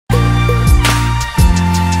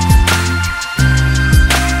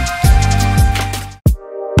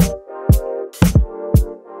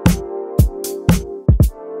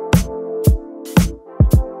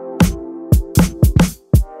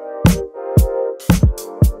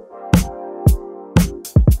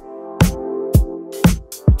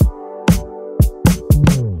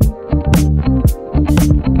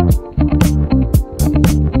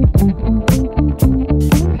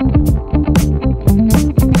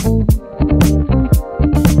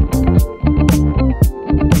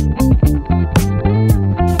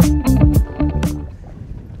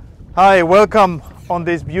Hi, welcome on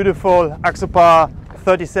this beautiful Axopar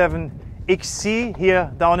 37XC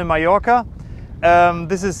here down in Mallorca.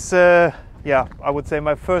 This is, I would say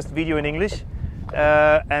my first video in English,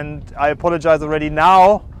 and I apologize already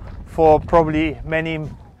now for probably many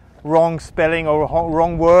wrong spelling or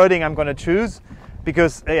wrong wording I'm going to choose,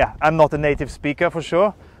 because I'm not a native speaker for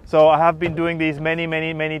sure. So I have been doing these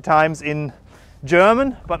many times in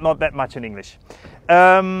German, but not that much in English.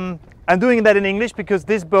 I'm doing that in English because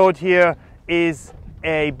this boat here is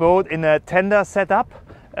a boat in a tender setup,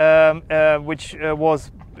 which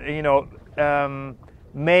was,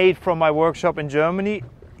 made from my workshop in Germany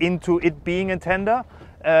into it being a tender,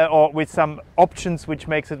 or with some options which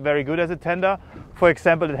makes it very good as a tender. For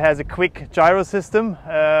example, it has a quick gyro system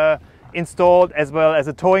installed, as well as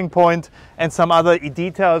a towing point and some other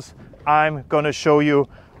details I'm going to show you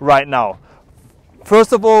right now.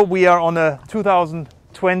 First of all, we are on a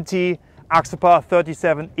 2020 Axopar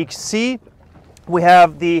 37XC. We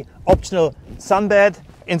have the optional sunbed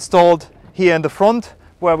installed here in the front,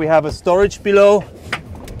 where we have a storage below.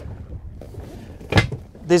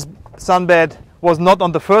 This sunbed was not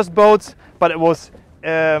on the first boats, but it was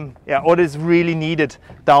what is really needed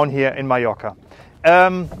down here in Mallorca.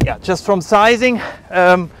 Just from sizing,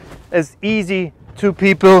 it's easy, two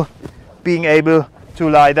people being able to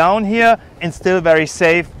lie down here, and still very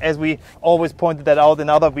safe, as we always pointed that out in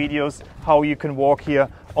other videos, how you can walk here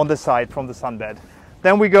on the side from the sunbed.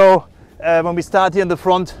 Then we go, when we start here in the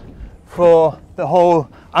front, for the whole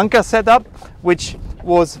anchor setup, which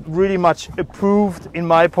was really much approved in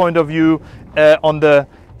my point of view on the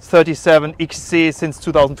 37XC since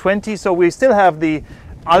 2020. So we still have the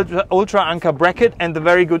ultra anchor bracket and the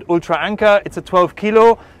very good ultra anchor. It's a 12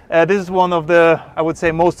 kilo. This is one of the, I would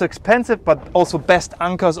say, most expensive but also best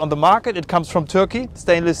anchors on the market. It comes from Turkey,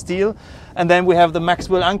 stainless steel. And then we have the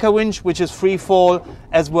Maxwell anchor winch, which is free fall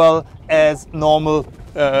as well as normal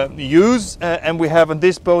use. And we have on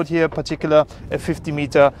this boat here particular a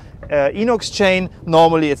 50-meter inox chain.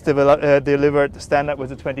 Normally it's delivered standard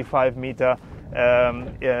with a 25-meter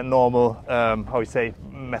normal,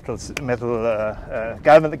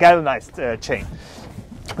 galvanized chain.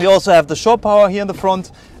 We also have the shore power here in the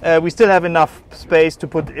front. We still have enough space to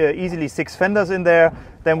put easily 6 fenders in there.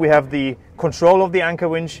 Then we have the control of the anchor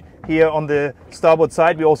winch here on the starboard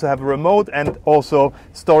side. We also have a remote and also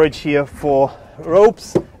storage here for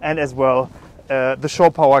ropes, and as well the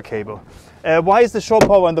shore power cable. Why is the shore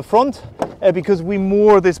power in the front? Because we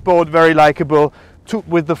moor this boat very likeable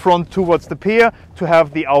with the front towards the pier to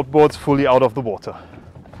have the outboards fully out of the water.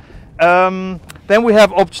 Then we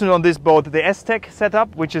have optional on this boat the S-Tech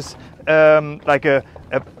setup, which is like a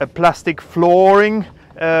plastic flooring,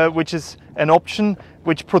 which is an option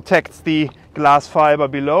which protects the glass fiber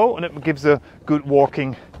below, and it gives a good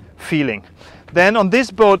walking feeling. Then on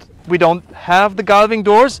this boat we don't have the galving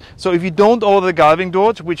doors, so if you don't order the galving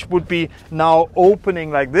doors, which would be now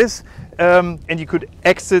opening like this, and you could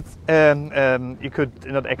exit, you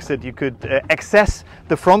could access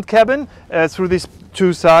the front cabin through these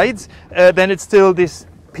two sides, then it's still this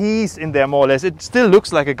piece in there more or less. It still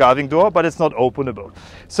looks like a galving door, but it's not openable.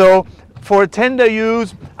 So for a tender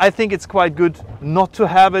use, I think it's quite good not to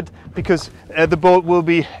have it, because the boat will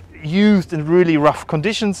be used in really rough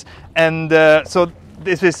conditions, and so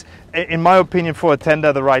this is, in my opinion, for a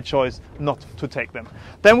tender the right choice not to take them.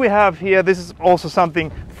 Then we have here, this is also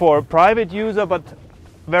something for a private user, but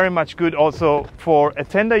very much good also for a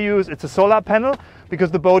tender use. It's a solar panel, because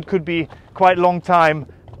the boat could be quite long time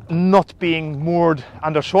not being moored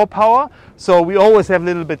under shore power, so we always have a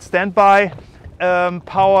little bit standby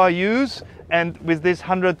power use. And with this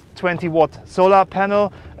 120 watt solar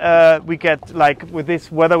panel, we get, like with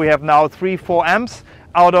this weather, we have now 3-4 amps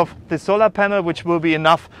out of the solar panel, which will be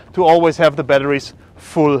enough to always have the batteries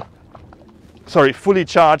fully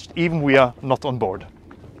charged, even we are not on board.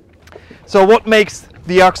 So what makes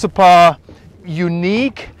the Axopar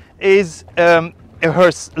unique is her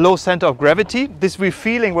low center of gravity. This we're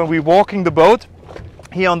feeling when we're walking the boat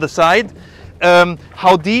here on the side.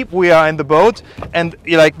 How deep we are in the boat, and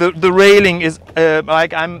like the railing is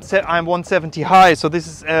like I'm 170 high, so this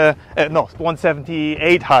is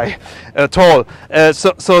 178 high tall.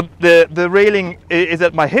 So the railing is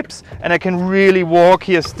at my hips, and I can really walk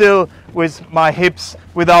here still with my hips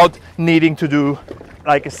without needing to do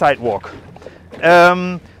like a sidewalk.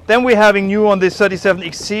 Then we're having new on this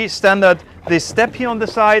 37XC standard this step here on the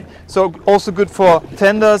side, so also good for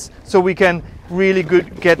tenders, so we can really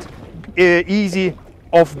get easy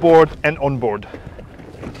off-board and on-board.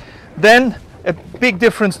 Then a big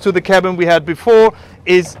difference to the cabin we had before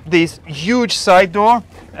is this huge side door.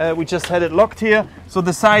 We just had it locked here, so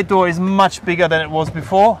the side door is much bigger than it was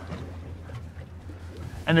before.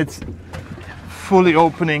 and it's fully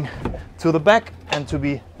opening to the back and to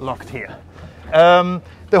be locked here.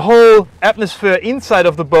 The whole atmosphere inside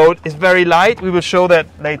of the boat is very light. We will show that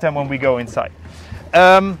later when we go inside.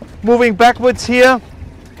 Moving backwards here,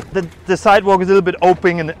 the sidewalk is a little bit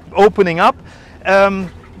opening up.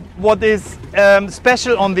 What is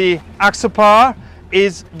special on the Axopar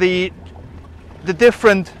is the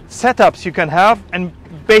different setups you can have, and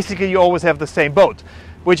basically you always have the same boat,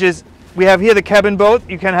 which is, we have here the cabin boat.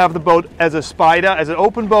 You can have the boat as a spider, as an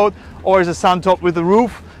open boat, or as a suntop with a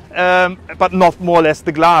roof, but not more or less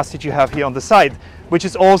the glass that you have here on the side, which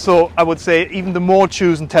is also, I would say, even the more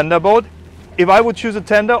chosen tender boat. If I would choose a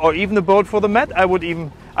tender or even a boat for the Met, I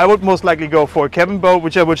would most likely go for a cabin boat,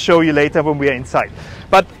 which I will show you later when we are inside.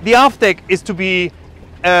 But the aft deck is to be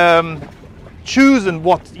chosen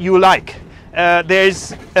what you like.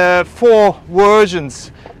 There's 4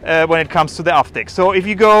 versions when it comes to the aft deck. So if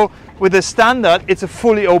you go with the standard, it's a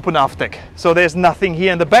fully open aft deck. So there's nothing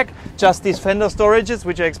here in the back, just these fender storages,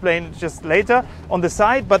 which I explain just later on the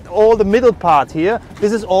side. But all the middle part here,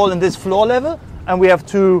 this is all in this floor level, and we have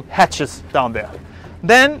 2 hatches down there.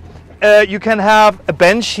 Then you can have a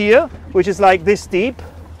bench here, which is like this deep.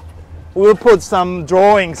 We'll put some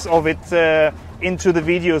drawings of it into the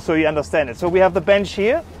video so you understand it. So we have the bench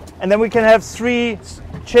here, and then we can have 3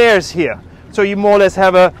 chairs here. So you more or less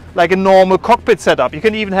have like a normal cockpit setup. You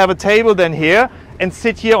can even have a table then here and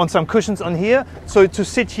sit here on some cushions on here. So to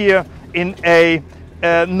sit here in a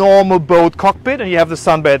normal boat cockpit, and you have the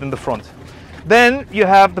sunbed in the front. Then you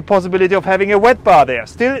have the possibility of having a wet bar there.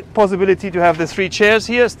 Still possibility to have the 3 chairs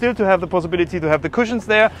here, still to have the possibility to have the cushions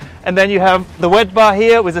there. And then you have the wet bar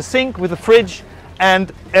here with a sink, with a fridge,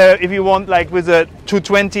 and if you want, like with a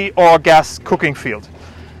 220 or gas cooking field.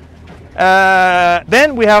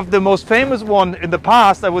 Then we have the most famous one in the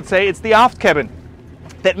past, I would say, it's the aft cabin.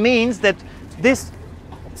 That means that this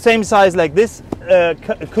same size like this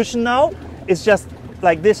cushion now is just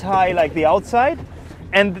like this high, like the outside.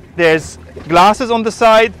 And there's glasses on the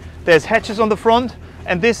side, there's hatches on the front,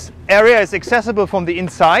 and this area is accessible from the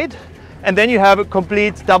inside. And then you have a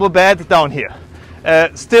complete double bed down here.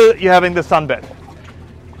 Still, you're having the sunbed.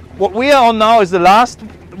 What we are on now is the last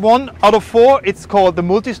one out of 4. It's called the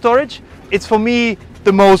multi-storage. It's for me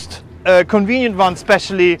the most convenient one,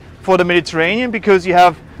 especially for the Mediterranean, because you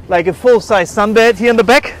have like a full-size sunbed here in the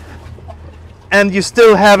back, and you're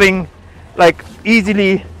still having like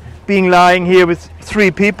easily being lying here with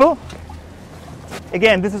 3 people.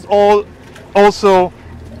 Again, this is all also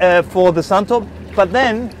for the suntop, but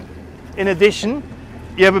then in addition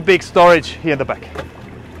you have a big storage here in the back.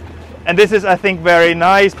 And this is, I think, very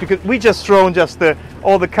nice, because we just thrown just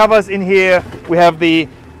all the covers in here. We have the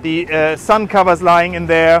sun covers lying in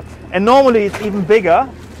there, and normally it's even bigger.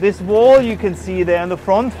 This wall you can see there in the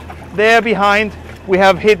front, there behind we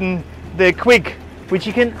have hidden the Quig, which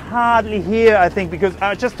you can hardly hear, I think, because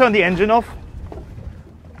I just turned the engine off.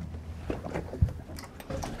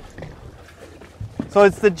 So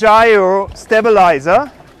it's the gyro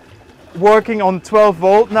stabilizer working on 12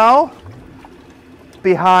 volt now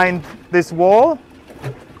behind this wall,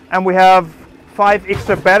 and we have 5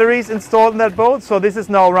 extra batteries installed in that boat. So this is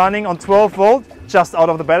now running on 12 volt just out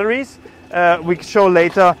of the batteries. We can show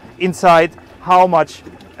later inside how much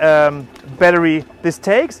battery this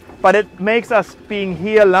takes, but it makes us being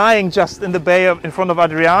here lying just in the bay in front of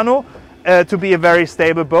Adriano to be a very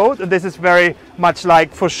stable boat. And this is very much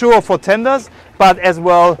like, for sure, for tenders, but as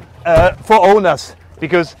well for owners,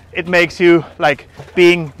 because it makes you like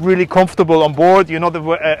being really comfortable on board. You're not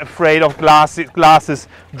afraid of glasses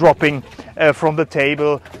dropping from the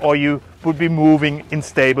table, or you would be moving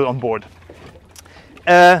unstable on board.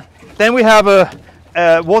 Then we have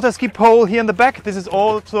a water ski pole here in the back. This is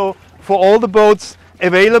also for all the boats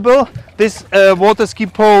available. This water ski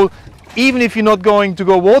pole, even if you're not going to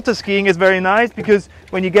go water skiing, is very nice, because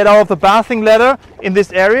when you get out of the bathing ladder in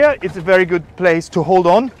this area, it's a very good place to hold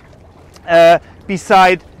on.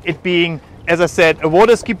 Beside it being, as I said, a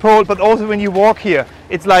water ski pole, but also when you walk here,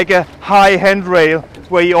 it's like a high handrail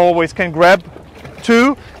where you always can grab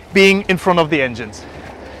to, being in front of the engines.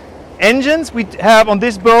 Engines we have on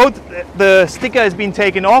this boat, the sticker has been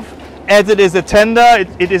taken off, as it is a tender.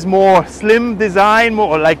 It is more slim design,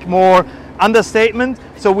 more understatement.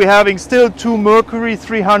 So we're having still 2 Mercury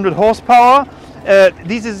 300 horsepower.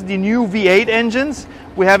 This is the new V8 engines.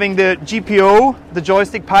 We're having the GPO, the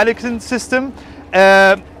joystick piloting system.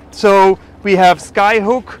 So we have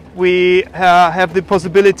Skyhook. We have the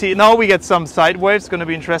possibility, now we get some side waves. It's going to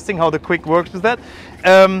be interesting how the Quig works with that.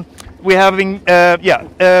 We're having,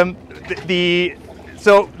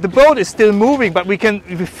 so the boat is still moving, but we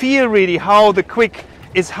feel really how the Quig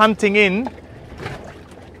is hunting in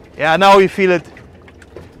Yeah, now you feel it.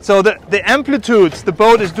 So the amplitudes the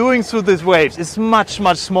boat is doing through these waves is much,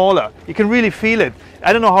 much smaller. You can really feel it.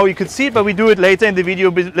 I don't know how you could see it, but we do it later in the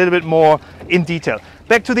video a little bit more in detail.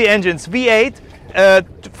 Back to the engines. V8,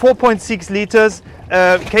 4.6 liters,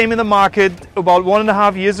 came in the market about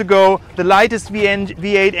 1.5 years ago. The lightest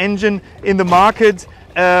V8 engine in the market.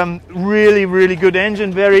 Really, really good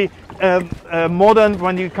engine. Very modern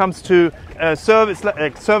when it comes to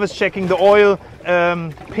service checking the oil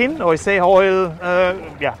pin, or I say oil,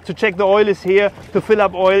 yeah, to check the oil is here. To fill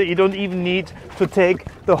up oil, you don't even need to take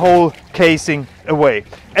the whole casing away.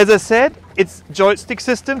 As I said, it's joystick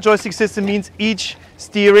system. Joystick system means each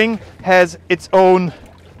steering has its own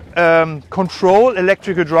control,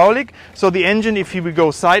 electric, hydraulic. So the engine, if you would go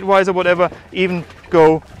sidewise or whatever, even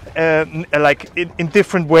go like in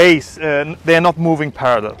different ways. They're not moving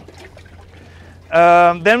parallel.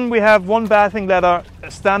 Then we have one bathing ladder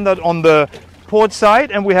standard on the port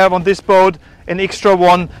side, and we have on this boat an extra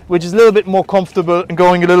one which is a little bit more comfortable and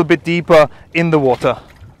going a little bit deeper in the water,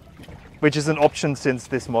 which is an option since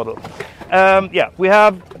this model. Yeah, we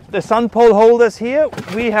have the sun pole holders here.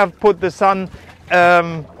 We have put the sun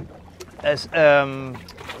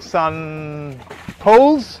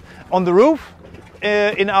poles on the roof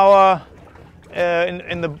in our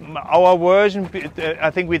our version.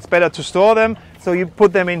 I think it's better to store them, so you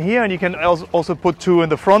put them in here, and you can also put two in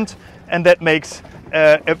the front, and that makes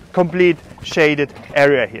a complete shaded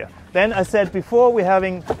area here. Then I said before, we're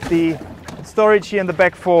having the storage here in the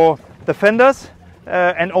back for the fenders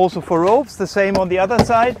and also for ropes, the same on the other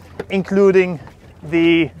side, including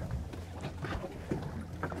the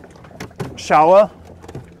shower,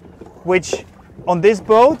 which on this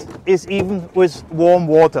boat is even with warm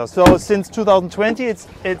water. So since 2020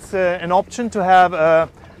 it's an option to have a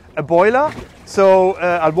boiler, so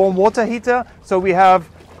a warm water heater. So we have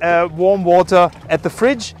warm water at the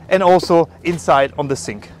fridge and also inside on the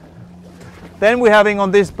sink. Then we're having on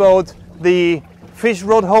this boat the fish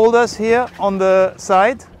rod holders here on the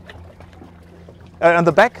side, on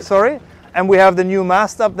the back, sorry. And we have the new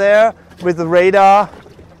mast up there with the radar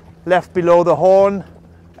left below the horn,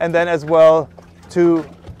 and then as well two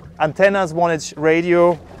antennas. One is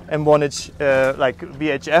radio and one is like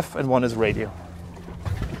VHF, and one is radio.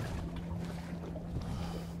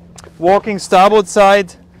 Walking starboard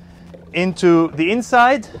side into the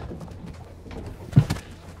inside.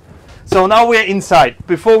 So now we're inside.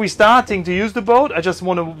 Before we starting to use the boat, I just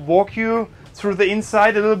want to walk you through the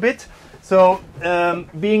inside a little bit. So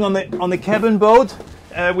being on the cabin boat,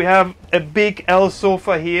 we have a big L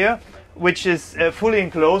sofa here, which is fully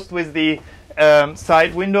enclosed with the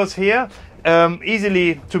side windows here,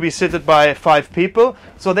 easily to be seated by 5 people.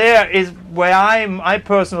 So there is where my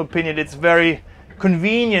personal opinion, it's very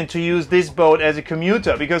convenient to use this boat as a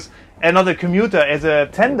commuter, because another commuter as a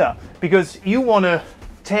tender, because you want to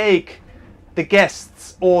take the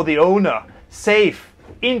guests or the owner safe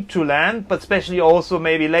into land, but especially also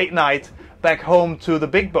maybe late night back home to the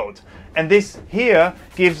big boat. And this here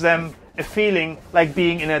gives them a feeling like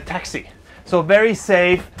being in a taxi. So very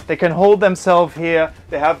safe. They can hold themselves here.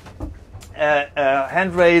 They have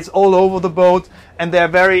handrails all over the boat, and they're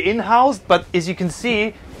very in-house. But as you can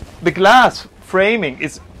see, the glass framing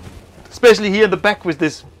is, especially here in the back with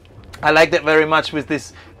this, I like that very much, with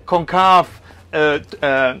this concave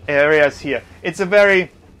areas here. It's a very,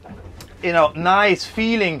 nice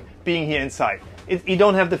feeling being here inside. You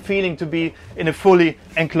don't have the feeling to be in a fully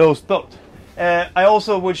enclosed boat. I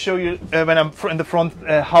also will show you when I'm in the front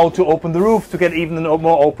how to open the roof to get even a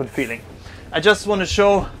more open feeling. I just want to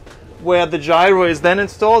show where the gyro is then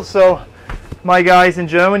installed. So my guys in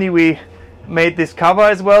Germany, we made this cover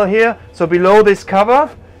as well here. So below this cover,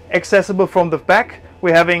 accessible from the back,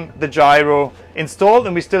 we're having the gyro installed,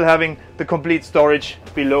 and we're still having the complete storage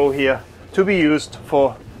below here to be used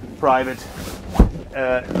for private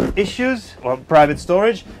issues or private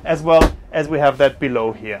storage, as well as we have that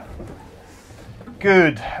below here.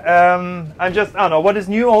 Good. I don't know what is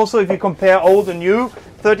new also. If you compare old and new,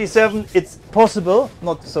 37, it's possible,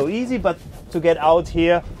 not so easy, but to get out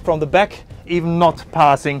here from the back, even not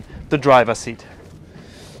passing the driver's seat.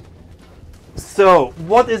 So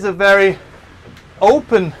what is a very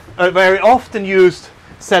open, very often used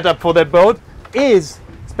setup for that boat is,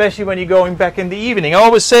 especially when you're going back in the evening. I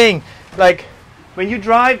was saying, like, when you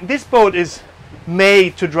drive, this boat is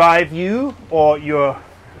made to drive you or your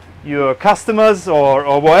customers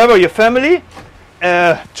or whatever, your family,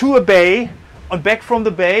 to a bay, on back from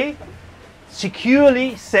the bay,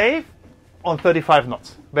 securely, safe, on 35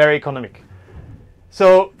 knots, very economic.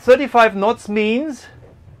 So 35 knots means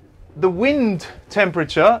the wind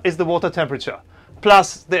temperature is the water temperature,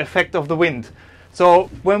 plus the effect of the wind. So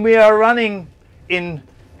when we are running in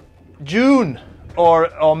June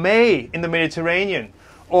or May in the Mediterranean,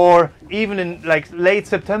 or even in like late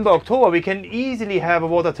September, October, we can easily have a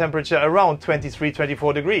water temperature around 23,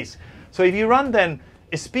 24 degrees. So if you run then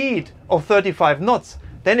a speed of 35 knots,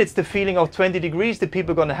 then it's the feeling of 20 degrees that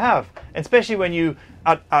people are going to have. And especially when you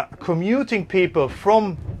are commuting people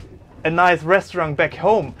from a nice restaurant back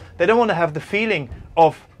home, they don't want to have the feeling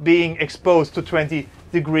of being exposed to 20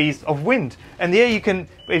 degrees of wind. And here you can,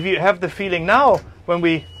 if you have the feeling now, when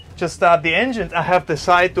we just start the engine, I have the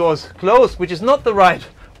side doors closed, which is not the right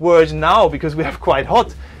word now because we have quite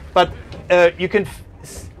hot, but you can,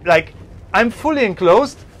 like, I'm fully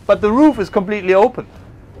enclosed, but the roof is completely open.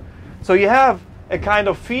 So you have a kind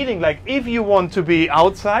of feeling like if you want to be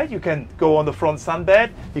outside, you can go on the front sunbed,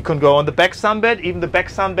 you can go on the back sunbed. Even the back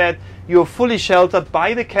sunbed, you're fully sheltered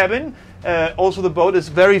by the cabin. Also the boat is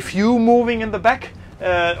very few moving in the back,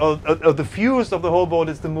 or the fewest of the whole boat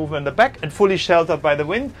is the movement in the back and fully sheltered by the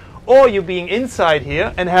wind. Or you're being inside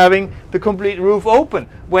here and having the complete roof open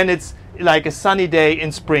when it's like a sunny day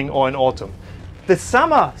in spring or in autumn. The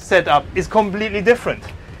summer setup is completely different.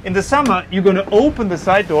 In the summer, you're going to open the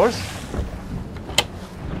side doors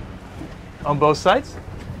on both sides.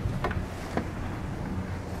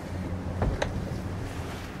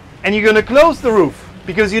 And you're going to close the roof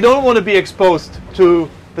because you don't want to be exposed to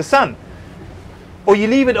the sun. Or you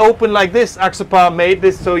leave it open like this. Axopar made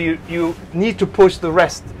this so you need to push the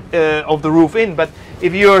rest of the roof in. But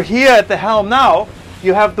if you're here at the helm now,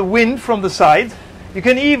 you have the wind from the side. You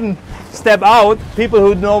can even step out. People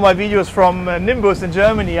who know my videos from Nimbus in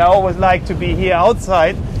Germany, I always like to be here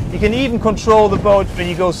outside. You can even control the boat when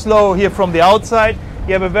you go slow here from the outside.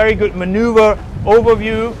 You have a very good maneuver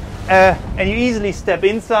overview, and you easily step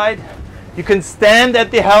inside. You can stand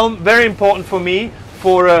at the helm, very important for me,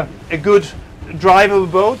 for a good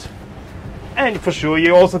drivable boat. And for sure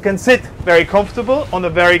you also can sit very comfortable on a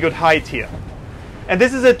very good height here. And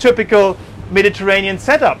this is a typical Mediterranean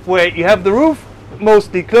setup where you have the roof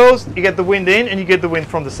mostly closed, you get the wind in and you get the wind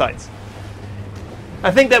from the sides.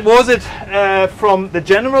 I think that was it from the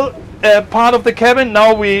general part of the cabin.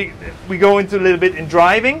 Now we go into a little bit in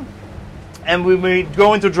driving. And when we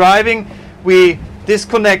go into driving, we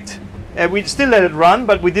disconnect, we still let it run,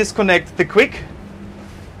 but we disconnect the quick.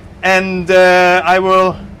 And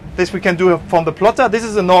this we can do from the plotter. This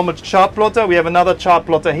is a normal chart plotter. We have another chart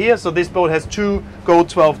plotter here. So this boat has two Go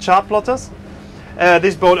 12 chart plotters.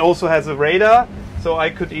 This boat also has a radar. So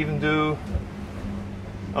I could even do,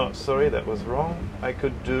 oh sorry, that was wrong. I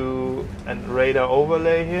could do a radar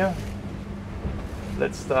overlay here.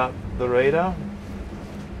 Let's start the radar.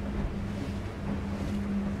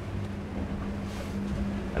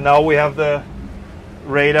 And now we have the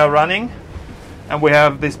radar running. And we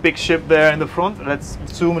have this big ship there in the front. Let's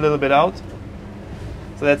zoom a little bit out.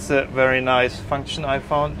 So that's a very nice function I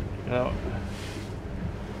found. You know,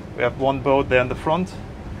 we have one boat there in the front.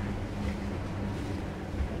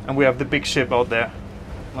 And we have the big ship out there.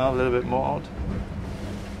 Well, a little bit more out.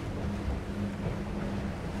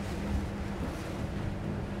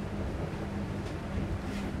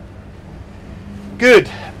 Good.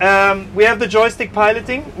 We have the joystick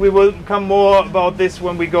piloting. We will come more about this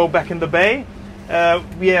when we go back in the bay.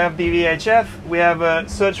 We have the VHF, we have a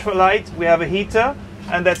search for light, we have a heater,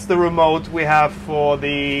 and that's the remote we have for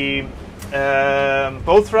the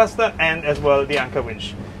boat thruster and as well the anchor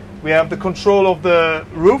winch. We have the control of the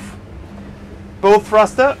roof, both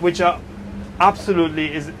thruster, which are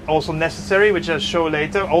absolutely is also necessary, which I'll show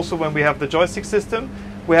later, also when we have the joystick system.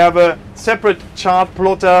 We have a separate chart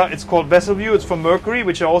plotter, it's called Vessel View, it's for Mercury,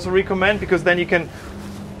 which I also recommend because then you can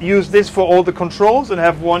use this for all the controls and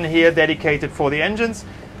have one here dedicated for the engines.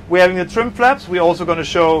 We're having the trim flaps. We're also going to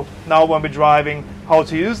show now when we're driving how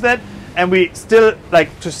to use that. And we still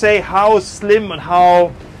like to say how slim and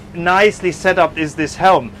how nicely set up is this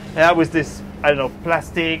helm. With this, I don't know,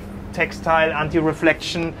 plastic, textile,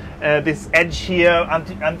 anti-reflection, this edge here,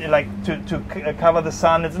 to cover the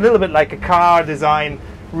sun. It's a little bit like a car design,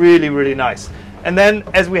 really, really nice. And then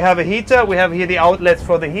as we have a heater, we have here the outlets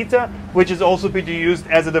for the heater, which is also to be used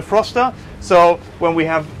as a defroster. So when we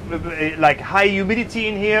have like high humidity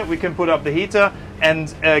in here, we can put up the heater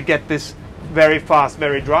and get this very fast,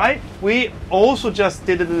 very dry. We also just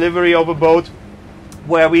did a delivery of a boat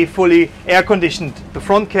where we fully air conditioned the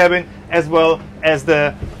front cabin as well as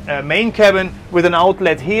the main cabin with an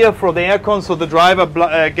outlet here for the aircon, so the driver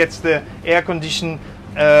gets the air condition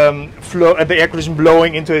the air condition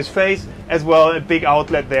blowing into his face, as well a big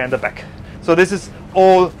outlet there in the back. So this is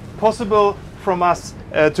all possible from us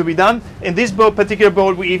to be done. In this boat, particular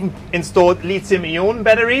boat, we even installed lithium-ion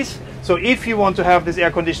batteries. So if you want to have this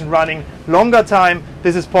air condition running longer time,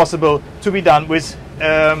 this is possible to be done with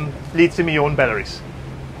lithium-ion batteries.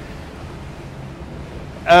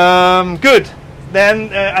 Good.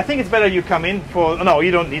 Then I think it's better you come in for. No,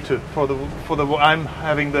 you don't need to. I'm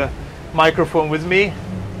having the microphone with me,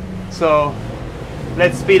 so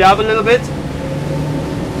let's speed up a little bit.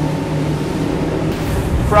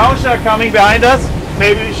 Frauscher are coming behind us.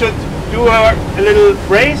 Maybe we should do a little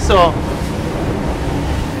race, or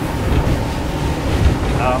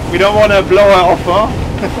we don't want to blow her off, huh?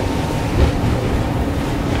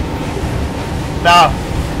 Now,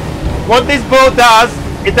 what this boat does,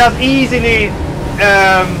 it does easily.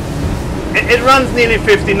 It runs nearly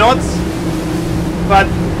 50 knots, but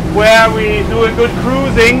where we do a good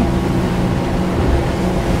cruising,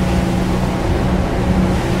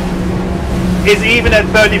 is even at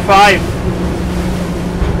 35.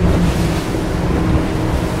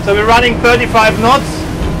 So we're running 35 knots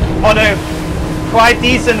on a quite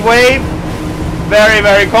decent wave, very,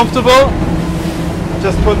 very comfortable.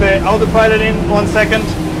 Just put the autopilot in 1 second.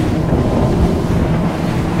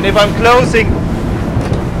 And if I'm closing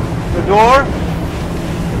the door,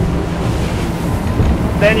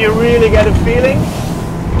 then you really get a feeling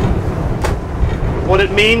what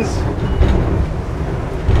it means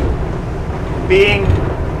being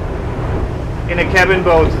in a cabin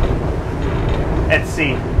boat at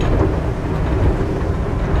sea.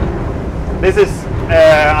 This is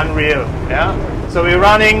unreal, yeah? So we're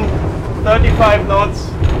running 35 knots.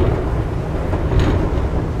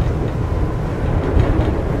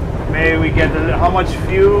 Maybe we get how much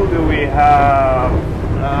fuel do we have?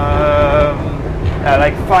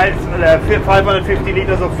 Like 550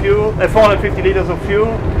 liters of fuel, 450 liters of fuel,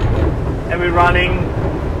 and we're running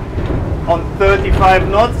on 35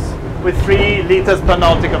 knots with 3 liters per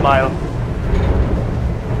nautical mile.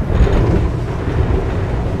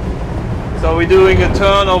 So we're doing a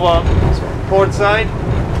turn over port side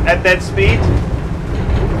at that speed.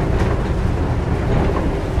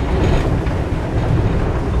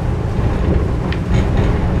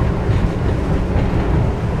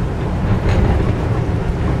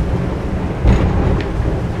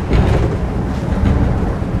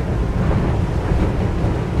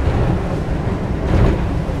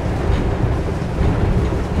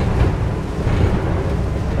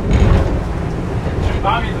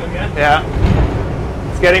 Yeah,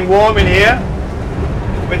 it's getting warm in here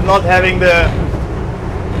with not having the.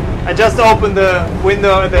 I just opened the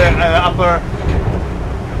window, the upper.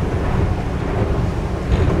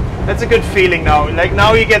 That's a good feeling now. Like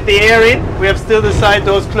now you get the air in. We have still the side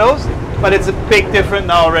doors closed, but it's a big difference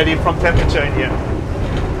now already from temperature in here.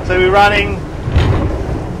 So we're running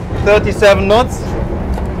 37 knots.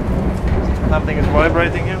 Something is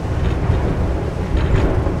vibrating here.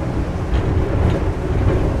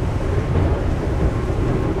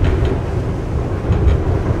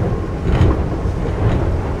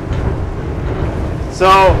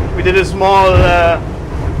 So we did a small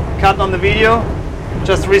cut on the video,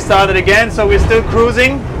 just restarted again. So we're still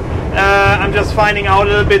cruising. I'm just finding out a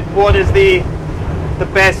little bit what is the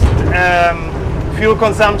best fuel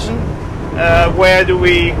consumption. Where do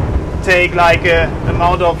we take like a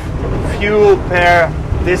amount of fuel per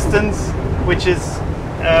distance, which is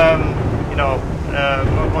on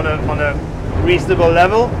a reasonable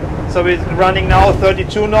level. So we're running now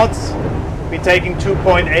 32 knots. We're taking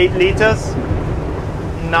 2.8 liters.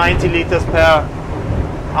 90 liters per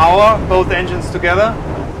hour, both engines together,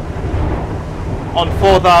 on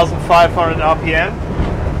 4,500 RPM.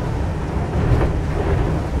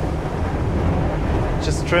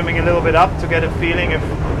 Just trimming a little bit up to get a feeling if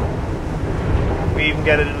we even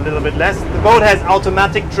get it a little bit less. The boat has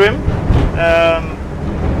automatic trim,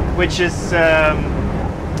 which is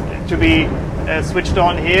to be switched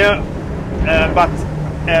on here, but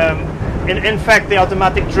in fact, the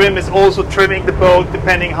automatic trim is also trimming the boat,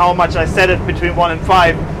 depending how much I set it between 1 and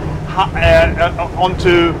 5,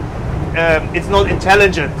 onto. It's not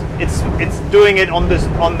intelligent. It's doing it on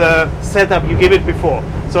the setup you give it before.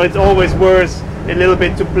 So it's always worth a little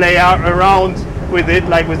bit to play around with it,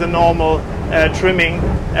 like with the normal trimming.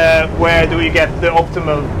 Where do you get the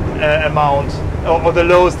optimal amount or the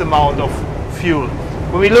lowest amount of fuel?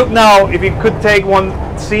 When we look now, if we could take one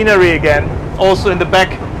scenery again, also in the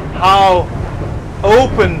back. How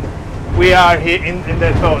open we are here in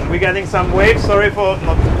that boat. We're getting some waves, sorry for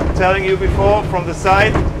not telling you before, from the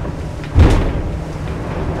side.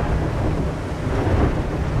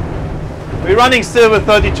 We're running still with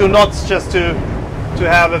 32 knots just to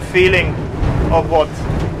have a feeling of what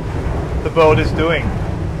the boat is doing.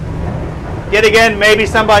 Yet again, maybe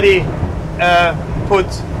somebody put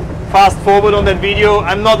fast forward on that video.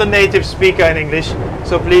 I'm not a native speaker in English,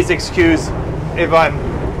 so please excuse if I'm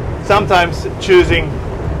sometimes choosing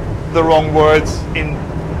the wrong words in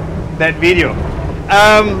that video.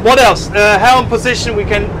 What else? Helm position, we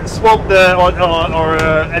can swap the or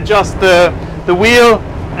adjust the wheel.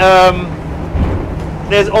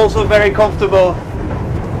 There's also very comfortable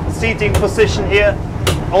seating position here,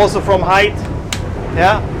 also from height.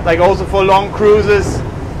 Yeah, like also for long cruises,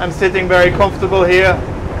 I'm sitting very comfortable here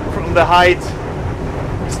from the height.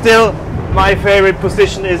 Still, my favorite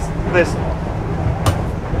position is this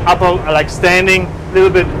upper, like standing, a little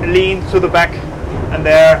bit lean to the back, and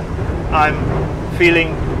there I'm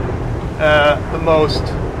feeling the most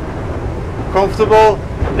comfortable.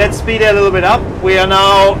 Let's speed it a little bit up. We are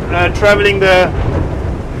now traveling the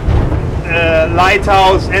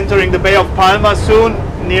lighthouse, entering the Bay of Palma soon,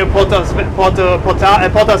 near Portas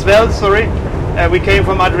Veld, sorry. We came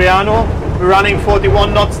from Adriano. We're running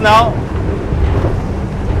 41 knots now.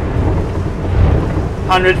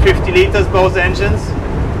 150 liters, both engines.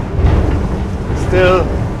 Still,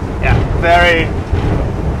 yeah, very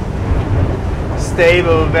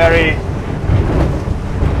stable, very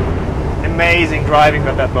amazing driving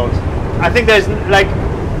with that boat. I think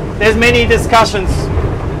there's many discussions,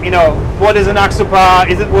 you know, what is an Axopar,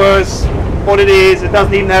 is it worse, what it is, it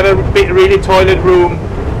doesn't even have a really toilet room,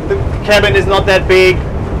 the cabin is not that big.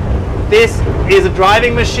 This is a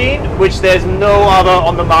driving machine which there's no other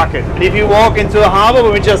on the market. And if you walk into a harbor,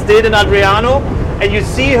 where we just did in Adriano, and you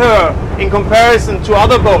see her in comparison to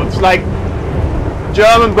other boats, like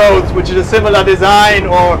German boats, which is a similar design,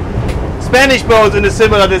 or Spanish boats in a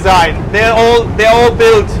similar design, they're all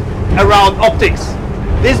built around optics.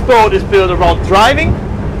 This boat is built around driving,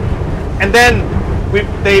 and then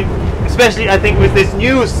they, especially I think with this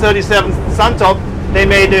new 37 Suntop, they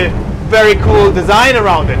made a very cool design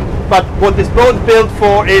around it. But what this boat is built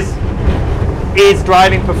for is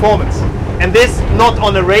driving performance, and this not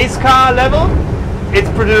on a race car level. It's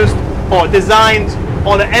produced or designed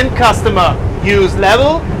on an end customer use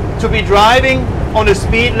level to be driving on a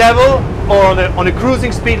speed level or on a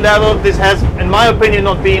cruising speed level. This has, in my opinion,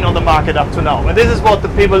 not been on the market up to now, and this is what the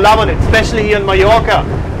people love on it, especially here in Mallorca.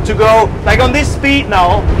 To go like on this speed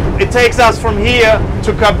now, it takes us from here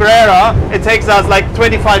to Cabrera, it takes us like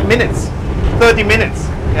 25 minutes, 30 minutes.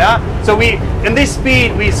 Yeah, so in this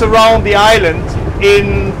speed we surround the island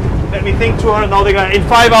in, let me think, 200 nautical, in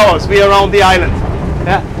 5 hours we are around the island.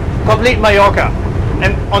 Yeah, complete Mallorca.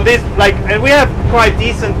 And on this, like, and we have quite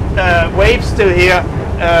decent waves still here,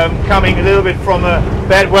 coming a little bit from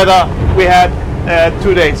bad weather we had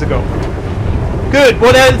 2 days ago. Good.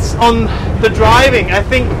 What else on the driving? I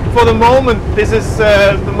think for the moment this is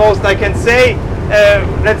the most I can say.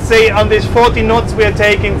 Let's say on these 40 knots we are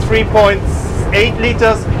taking 3.8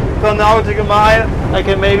 liters per nautical mile. I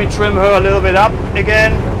can maybe trim her a little bit up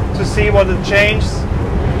again to see what it changes.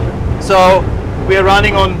 So we are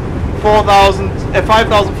running on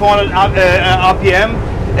 5,400 RPM.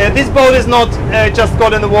 This boat is not just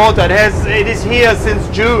got in the water. It is here since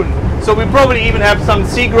June. So we probably even have some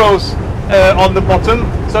sea growth on the bottom.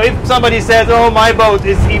 So if somebody says, oh, my boat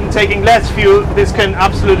is even taking less fuel, this can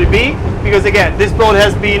absolutely be, because again, this boat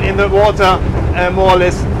has been in the water more or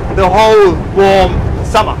less the whole warm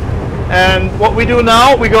summer. And what we do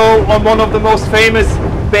now, we go on one of the most famous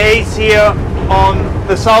bays here on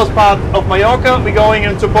the south part of Mallorca. We're going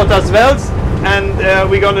into Portas Velds, and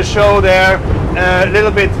we're going to show there a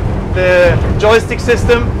little bit the joystick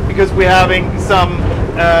system, because we're having some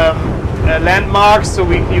landmarks, so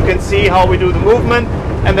you can see how we do the movement.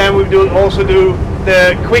 And then we also do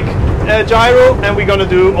the quick gyro, and we're going to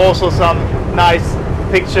do also some nice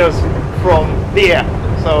pictures from the air.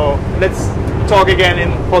 So let's talk again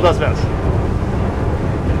in Portas Velds.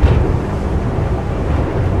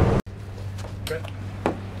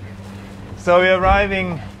 So we're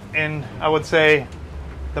arriving in, I would say,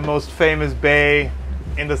 the most famous bay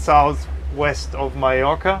in the southwest of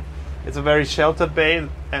Mallorca. It's a very sheltered bay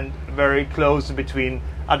and very close between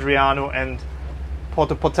Adriano and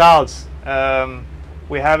Puerto Portals.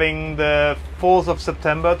 We're having the 4th of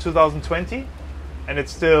September 2020, and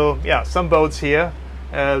it's still, yeah, some boats here.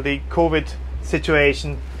 The COVID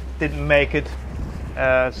situation didn't make it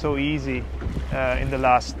so easy in the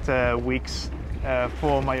last weeks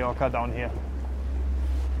for Mallorca down here.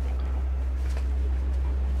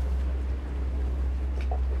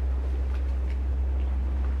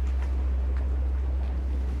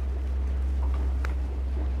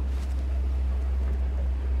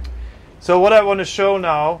 So what I want to show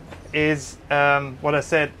now is what I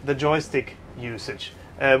said, the joystick usage,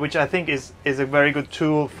 which I think is a very good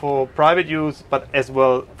tool for private use, but as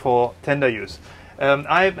well for tender use.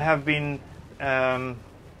 I have been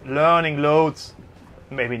learning loads.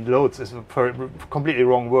 Maybe loads is a completely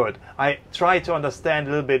wrong word. I try to understand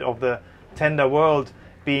a little bit of the tender world,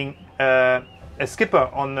 being a skipper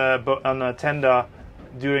on a tender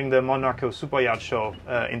during the Monaco Super Yacht Show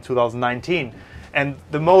in 2019. And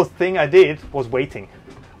the most thing I did was waiting,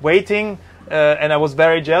 and I was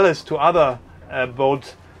very jealous to other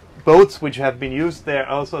boats which have been used there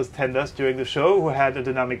also as tenders during the show, who had a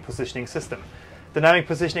dynamic positioning system. Dynamic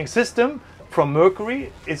positioning system from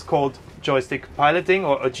Mercury is called joystick piloting,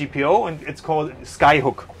 or a GPO, and it's called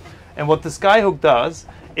Skyhook. And what the Skyhook does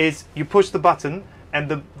is you push the button and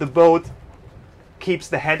the boat keeps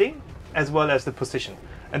the heading as well as the position.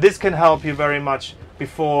 And this can help you very much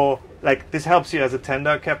before, like this helps you as a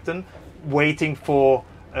tender captain waiting for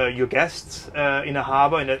your guests in a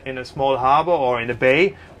harbor, in a small harbor or in a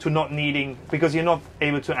bay, to not needing, because you're not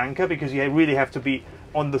able to anchor, because you really have to be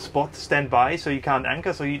on the spot, stand by, so you can't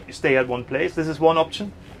anchor, so you stay at one place. This is one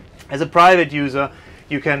option. As a private user,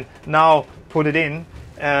 you can now put it in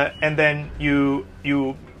and then you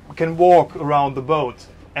can walk around the boat,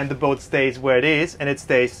 and the boat stays where it is, and it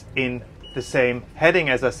stays in the same heading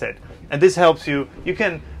as I said. And this helps you. You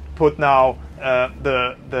can put now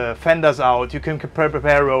the fenders out, you can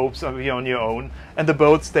prepare ropes on your own, and the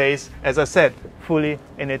boat stays, as I said, fully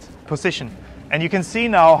in its position. And you can see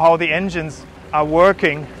now how the engines are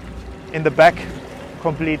working in the back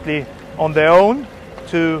completely on their own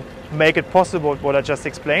to make it possible what I just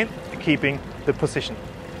explained, keeping the position.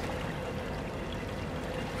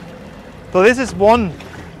 So this is one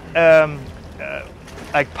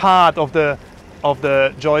like part of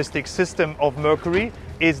the joystick system of Mercury,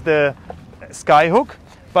 is the Skyhook,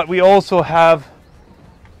 but we also have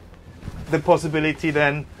the possibility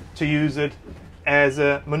then to use it as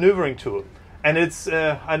a maneuvering tool. And it's,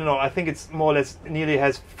 I don't know, I think it's more or less nearly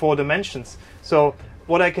has 4 dimensions. So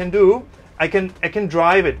what I can do, I can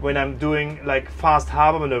drive it when I'm doing like fast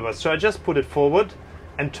harbor maneuvers. So I just put it forward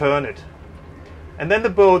and turn it. And then the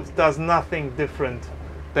boat does nothing different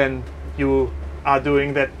than you are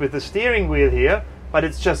doing that with the steering wheel here, but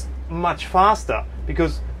it's just much faster,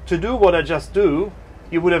 because to do what I just do,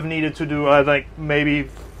 you would have needed to do like maybe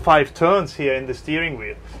 5 turns here in the steering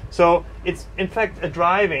wheel. So it's in fact a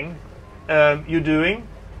driving you're doing.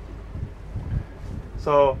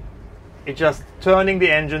 So it's just turning the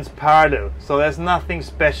engines parallel. So there's nothing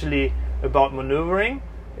specially about maneuvering,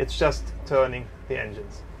 it's just turning the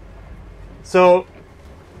engines. So,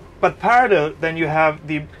 but parallel, then you have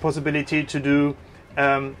the possibility to do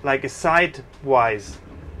like a sidewise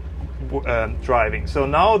driving. So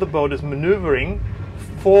now the boat is maneuvering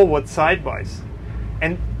forward sidewise,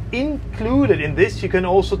 and included in this you can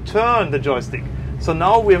also turn the joystick. So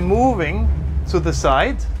now we're moving to the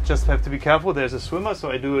side, just have to be careful, there's a swimmer,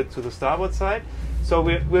 so I do it to the starboard side. So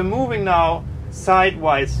we're moving now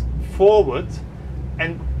sidewise forward,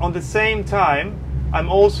 and on the same time I'm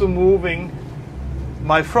also moving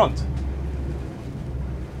my front.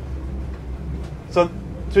 So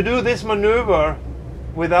to do this maneuver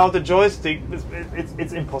without the joystick,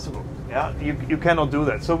 it's impossible. Yeah, you cannot do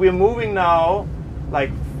that. So we're moving now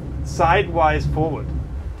like sidewise forward.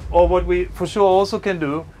 Or what we for sure also can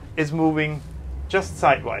do is moving just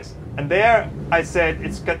sidewise. And there I said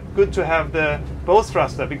it's good to have the bow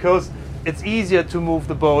thruster, because it's easier to move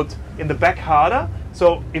the boat in the back harder.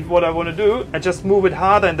 So if what I want to do, I just move it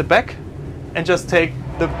harder in the back and just take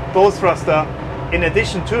the bow thruster in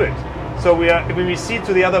addition to it. So when we see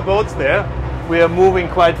to the other boats there, we are moving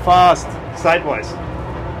quite fast sidewise.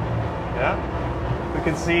 Yeah, we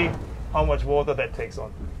can see how much water that takes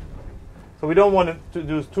on. So we don't want to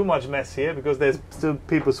do too much mess here, because there's still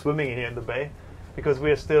people swimming here in the bay, because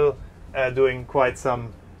we are still doing quite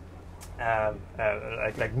some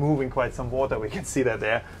like moving quite some water. We can see that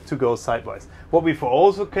there to go sidewise. What we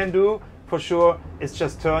also can do for sure is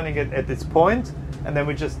just turning it at this point, and then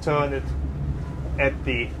we just turn it at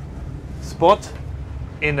the spot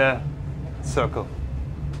in a circle,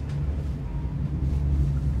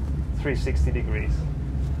 360 degrees.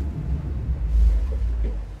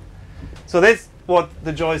 So that's what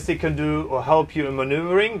the joystick can do or help you in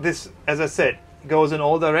maneuvering. This, as I said, goes in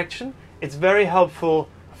all directions. It's very helpful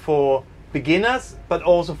for beginners, but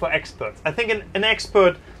also for experts. I think an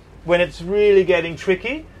expert, when it's really getting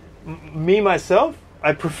tricky, myself,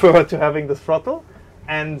 I prefer to having the throttle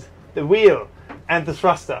and the wheel and the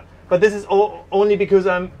thruster. But this is only because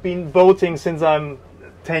I've been boating since I'm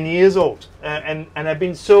 10 years old, and I've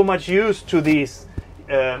been so much used to these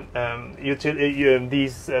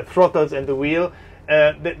throttles and the wheel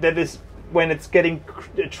that is, when it's getting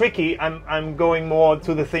tricky, I'm going more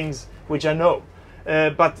to the things which I know.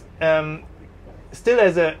 But still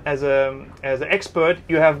as an expert,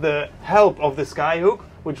 you have the help of the skyhook,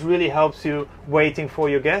 which really helps you waiting for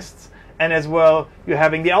your guests. And as well, you're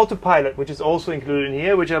having the autopilot, which is also included in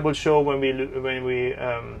here, which I will show when we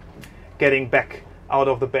getting back out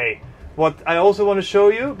of the bay. What I also want to show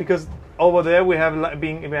you, because over there we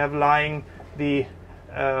have lying the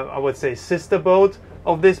I would say sister boat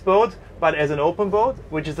of this boat, but as an open boat,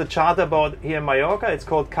 which is a charter boat here in Mallorca. It's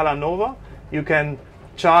called Calanova. You can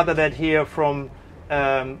charter that here from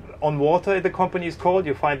On Water, the company is called.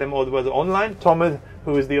 You find them all the way online. Thomas,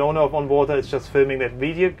 who is the owner of On Water, is just filming that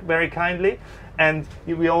video very kindly. And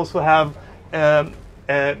we also have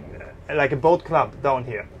like a boat club down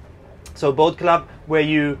here. So boat club where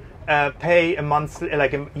you pay a monthly,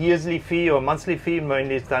 like a yearly fee or a monthly fee.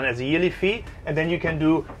 Mainly it's done as a yearly fee, and then you can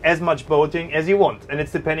do as much boating as you want. And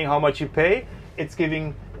it's depending how much you pay. It's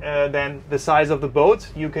giving then the size of the boat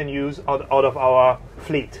you can use out of our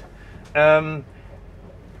fleet.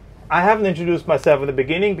 I haven't introduced myself in the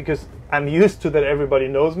beginning because I'm used to that everybody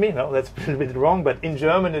knows me. No, that's a little bit wrong, but in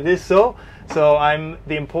German it is so. So I'm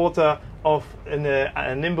the importer of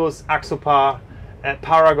a Nimbus, Axopar,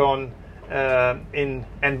 Paragon, and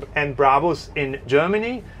Brabus in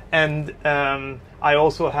Germany, and I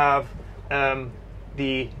also have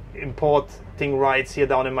the importing rights here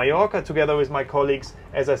down in Mallorca, together with my colleagues,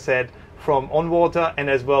 as I said, from On Water and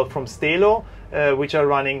as well from Stelo, which are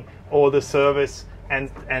running all the service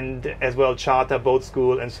and as well charter, boat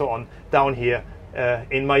school, and so on down here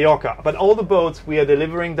in Mallorca. But all the boats we are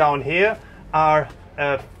delivering down here are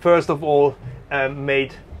first of all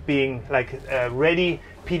made being like ready,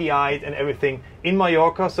 PDI'd and everything in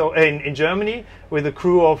Mallorca, so in Germany, with a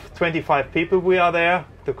crew of 25 people. We are there.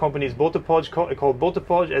 The company is Boote Polch, called Boote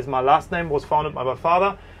Polch, as my last name was founded by my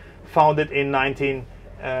father, founded in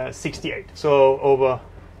 1968. So over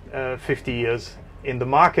 50 years in the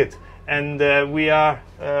market. And we are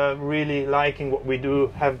really liking what we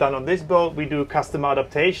have done on this boat. We do custom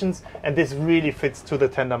adaptations, and this really fits to the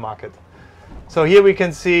tender market. So here we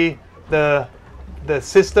can see the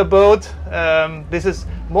sister boat. This is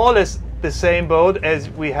more or less the same boat as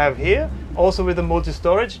we have here, also with the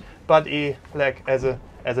multi-storage, but like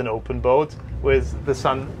as an open boat with the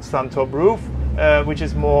sun top roof, which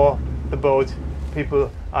is more the boat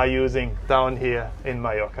people are using down here in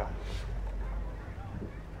Mallorca.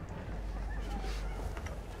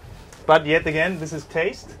 But yet again, this is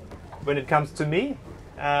taste. When it comes to me,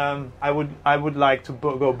 I would like to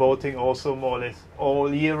go boating also more or less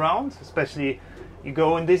all year round. Especially, you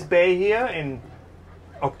go in this bay here in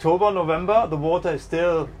October, November, the water is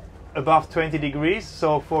still above 20 degrees.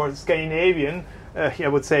 So for Scandinavian, I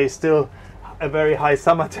would say still a very high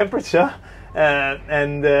summer temperature,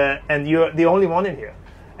 and you're the only one in here.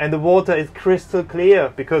 And the water is crystal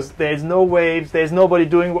clear because there's no waves, there's nobody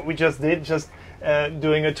doing what we just did, just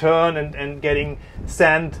doing a turn and getting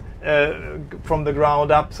sand from the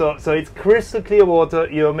ground up. So it's crystal clear water.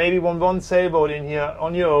 You maybe want one sailboat in here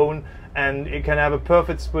on your own, and you can have a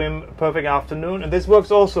perfect swim, perfect afternoon. And this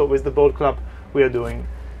works also with the boat club we are doing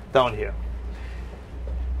down here.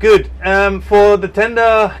 Good. For the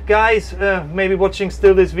tender guys, maybe watching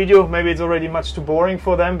still this video, maybe it's already much too boring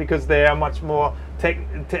for them because they are much more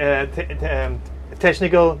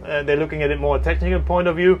technical. They're looking at it more technical point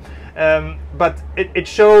of view. But it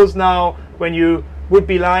shows now when you would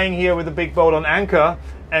be lying here with a big boat on anchor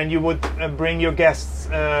and you would bring your guests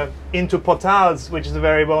into Portals, which is a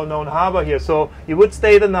very well-known harbor here. So you would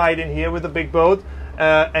stay the night in here with a big boat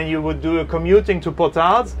and you would do a commuting to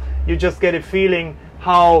Portals. You just get a feeling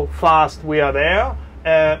how fast we are there,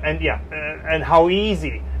 and how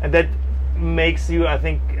easy, and that makes you, I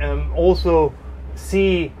think, also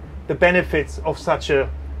see the benefits of such a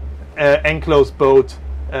enclosed boat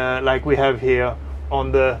like we have here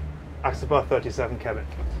on the Axopar 37 cabin.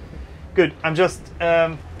 Good. I'm just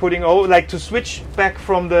putting over, like, to switch back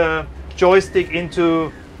from the joystick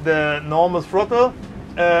into the normal throttle.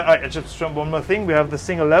 I just show one more thing. We have the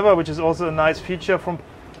single lever, which is also a nice feature from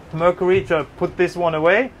Mercury, to put this one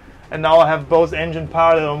away, and now I have both engine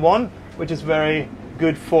parallel on one, which is very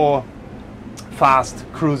good for fast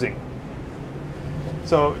cruising.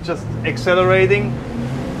 So just accelerating.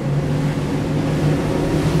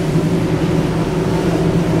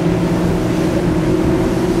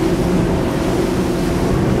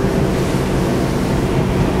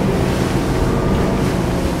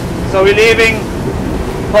 So we're leaving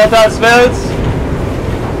Portals Wels,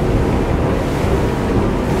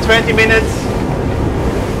 20 minutes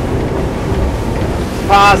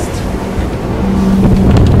past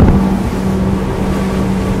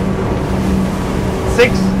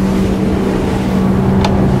 6,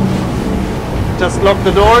 Just lock the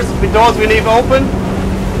doors. The doors we leave open.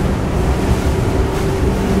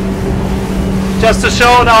 Just to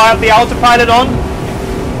show, now I have the autopilot on.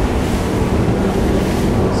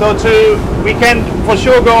 So we can for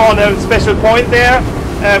sure go on a special point there.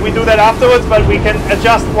 We do that afterwards, but we can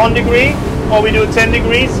adjust 1 degree, or we do 10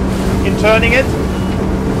 degrees in turning it.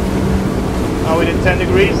 Now we did 10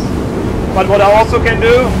 degrees. But what I also can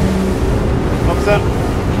do,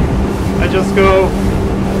 I just go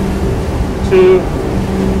to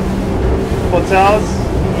Portals.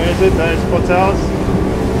 Where is it? There's Portals.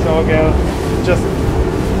 So I'll go just,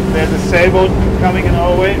 there's a sailboat coming in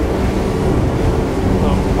our way. So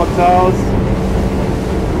Portals,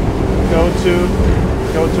 go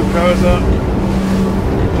to cursor,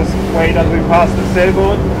 just wait until we pass the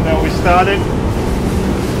sailboat, and then we start it.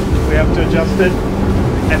 We have to adjust it,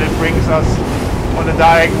 and it brings us on a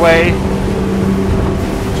direct way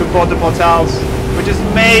to Portals, which is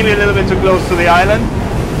maybe a little bit too close to the island.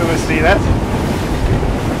 We will see that.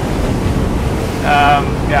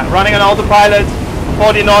 Yeah, running on autopilot,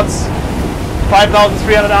 40 knots,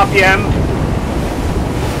 5,300 RPM.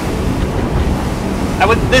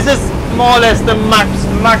 This is more or less the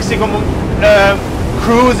maximum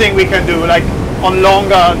cruising we can do, like on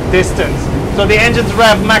longer distance. So the engines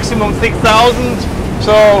rev maximum 6,000.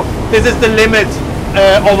 So this is the limit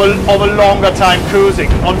of a longer time cruising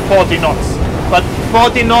on 40 knots. But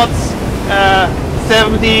 40 knots,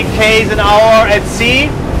 70 k's an hour at sea.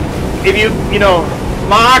 If you know,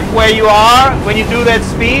 mark where you are when you do that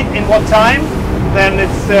speed in what time, then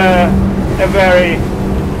it's a very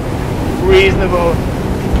reasonable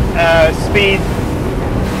speed,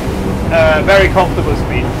 very comfortable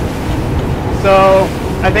speed. So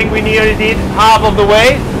I think we nearly did half of the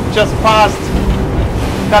way, just past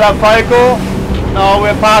Calafalco. Now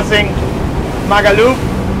we're passing Magaluf.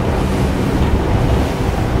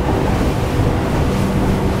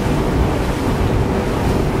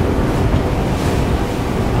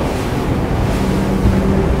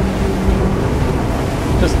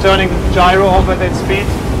 Just turning the gyro off at that speed.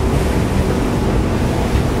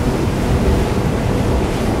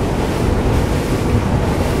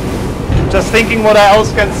 Just thinking what I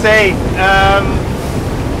else can say.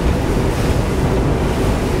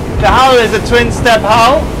 The hull is a twin-step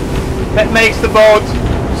hull that makes the boat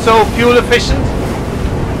so fuel efficient.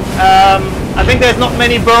 I think there's not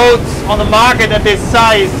many boats on the market at this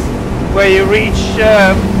size where you reach.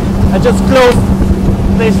 I just closed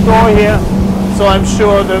this door here, so I'm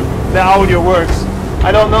sure the audio works.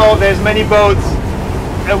 I don't know if there's many boats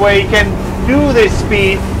where you can do this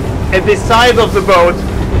speed at this size of the boat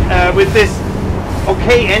with this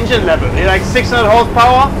okay engine level. Like 600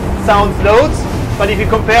 horsepower sounds loads, but if you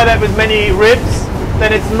compare that with many ribs,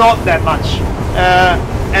 then it's not that much.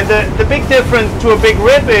 And the big difference to a big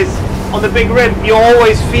rib is, on the big rib you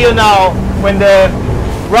always feel now when the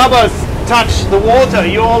rubbers touch the water,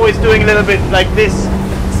 you're always doing a little bit like this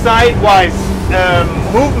sidewise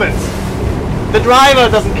movements. The driver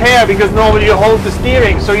doesn't care because normally you hold the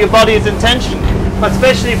steering, so your body is in tension. But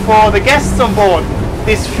especially for the guests on board,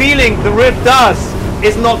 this feeling the rib does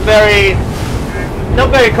is not very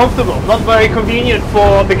comfortable, not very convenient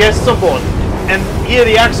for the guests on board. And here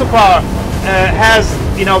the Axopar has,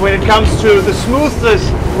 you know, when it comes to the smoothness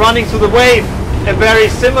running through the wave, a very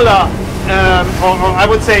similar, or I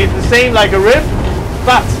would say the same like a rib,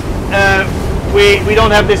 but we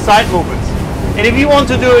don't have this side movements. And if you want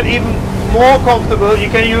to do it even more comfortable, you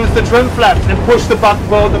can use the trim flaps and push the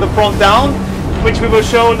boat in the front down, which we will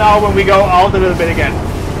show now when we go out a little bit again.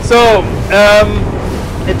 So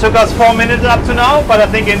it took us 4 minutes up to now, but I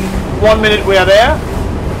think in 1 minute we are there.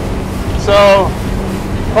 So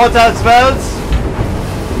Portals Wells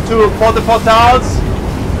to Portals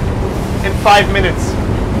in 5 minutes.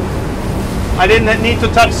 I didn't need to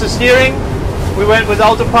touch the steering. We went with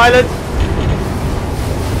autopilot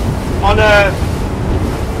on a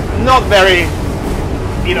not very,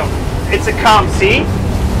 you know, it's a calm sea,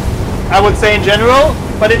 I would say in general,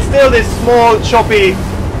 but it's still this small choppy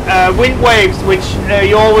wind waves which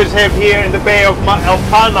you always have here in the Bay of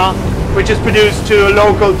Palma, which is produced to a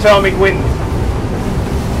local thermic wind.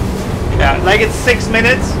 Yeah, like it's 6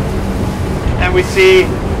 minutes and we see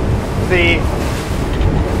the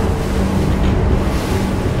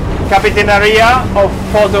Capitaneria of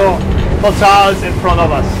Portals in front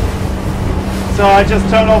of us. So I just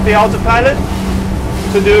turn off the autopilot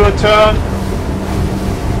to do a turn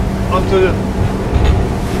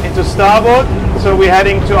into starboard. So we're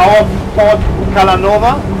heading to our port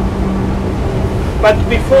Calanova. But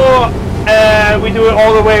before we do it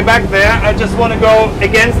all the way back there, I just want to go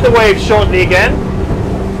against the wave shortly again.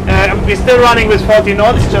 We're still running with 40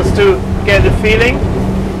 knots just to get the feeling.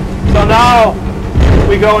 So now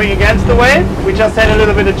we're going against the wave. We just had a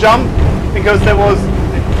little bit of jump because there was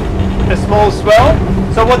a small swell.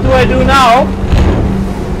 So what do I do now?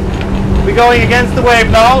 We're going against the wave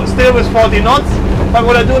now, still with 40 knots. But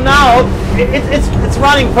what I do now, it's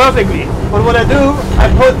running perfectly. But what I do, I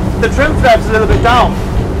put the trim flaps a little bit down.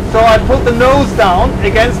 So I put the nose down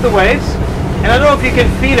against the waves. And I don't know if you can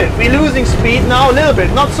feel it. We're losing speed now a little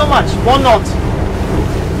bit, not so much. 1 knot,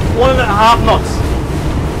 1.5 knots.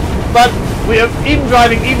 But we are even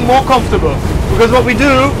driving even more comfortable. Because what we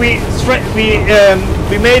do, we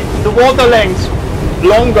made the water length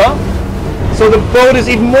longer. So the boat is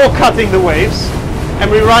even more cutting the waves.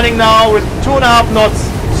 And we're running now with 2.5 knots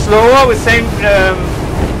slower with same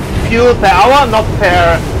fuel per hour, not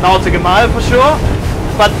per nautical mile for sure.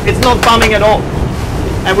 But it's not bumming at all.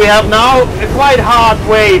 And we have now a quite hard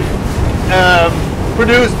wave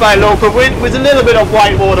produced by local wind with a little bit of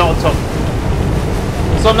white water on top.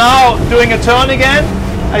 So now doing a turn again,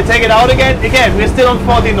 I take it out again. Again, we're still on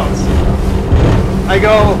 40 knots. I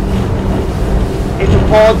go into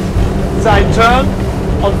port side turn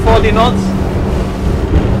on 40 knots.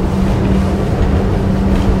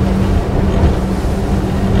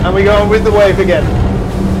 And we go with the wave again.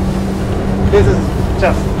 This is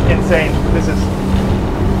just insane. This is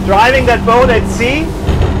driving that boat at sea,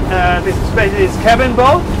 especially this cabin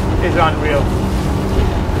boat, is unreal.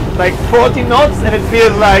 Like 40 knots, and it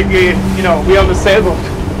feels like you know, we're on a sailboat.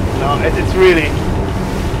 No, it's really,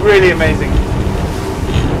 really amazing.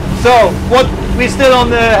 So what we still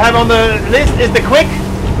have on the list is the quick,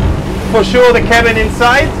 for sure, the cabin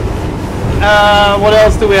inside. What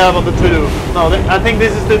else do we have on the to-do? No, I think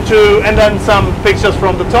this is the two, and then some pictures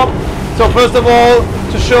from the top. So first of all,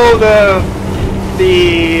 to show the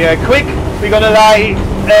quick, we're gonna lie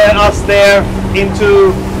us there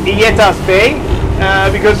into Ietas Bay,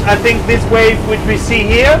 because I think this wave which we see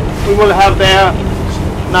here, we will have there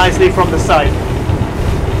nicely from the side.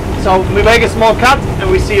 So we make a small cut and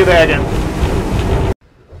we see you there again.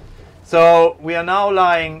 So we are now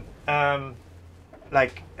lying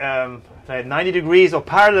like 90 degrees or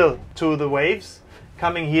parallel to the waves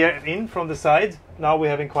coming here in from the side. Now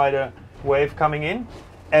we're having quite a wave coming in,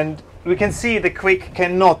 and we can see the quick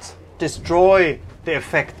cannot destroy the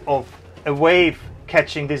effect of a wave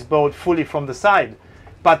catching this boat fully from the side.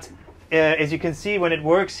 But as you can see, when it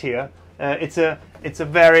works here, it's a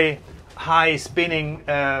very high spinning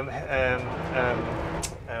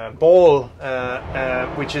ball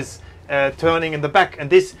which is turning in the back, and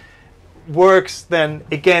this works then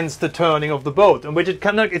against the turning of the boat, and which it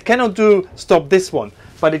cannot do stop this one,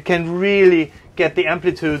 but it can really get the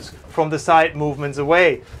amplitudes from the side movements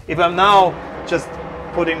away. If I'm now just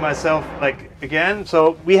putting myself like again,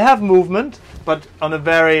 so we have movement but on a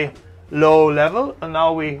very low level, and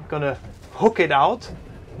now we're gonna hook it out.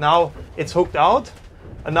 Now it's hooked out,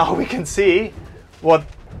 and now we can see what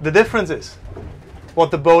the difference is,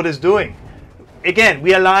 what the boat is doing. Again,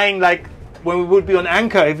 we are lying like when we would be on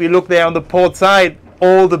anchor. If you look there on the port side,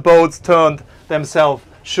 all the boats turned themselves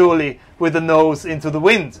surely with the nose into the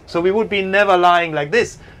wind. So we would be never lying like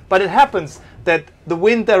this. But it happens that the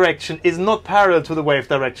wind direction is not parallel to the wave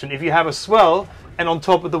direction. If you have a swell and on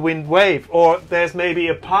top of the wind wave, or there's maybe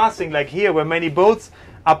a passing like here where many boats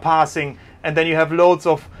are passing, and then you have loads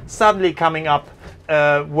of suddenly coming up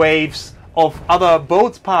waves of other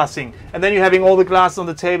boats passing, and then you're having all the glass on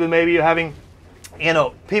the table, maybe you're having, you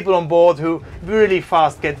know, people on board who really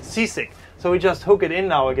fast get seasick. So we just hook it in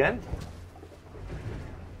now again.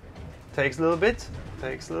 Takes a little bit,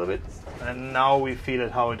 and now we feel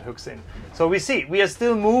it how it hooks in. So we see we are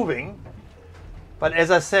still moving, but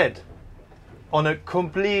as I said, on a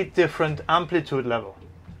complete different amplitude level.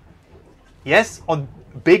 Yes, on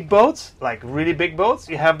big boats, like really big boats,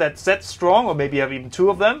 you have that set strong, or maybe you have even two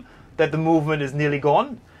of them, that the movement is nearly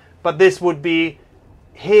gone. But this would be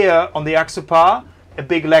here on the Axopar a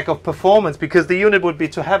big lack of performance because the unit would be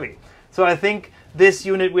too heavy. So I think this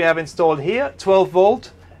unit we have installed here, 12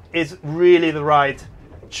 volt, is really the right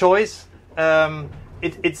choice.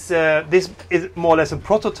 This is more or less a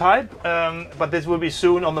prototype, but this will be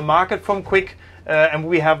soon on the market from Quick, and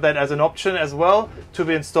we have that as an option as well to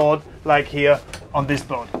be installed like here on this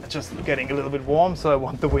boat. It's just getting a little bit warm, so I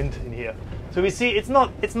want the wind in here. So we see it's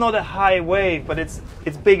not a high wave, but it's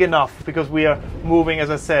big enough because we are moving, as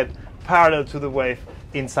I said, parallel to the wave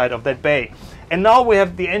inside of that bay. And now we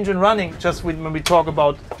have the engine running. Just when we talk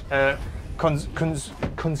about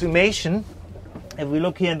consummation, if we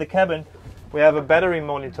look here in the cabin, we have a battery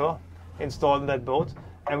monitor installed in that boat,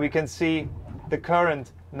 and we can see the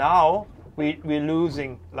current now. We're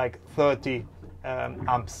losing like 30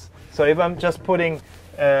 amps. So if I'm just putting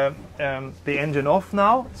the engine off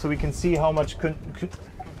now, so we can see how much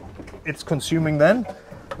it's consuming then.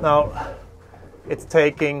 Now it's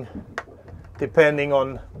taking, depending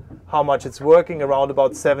on how much it's working, around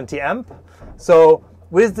about 70 amp. So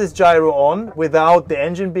with this gyro on, without the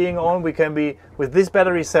engine being on, we can be, with this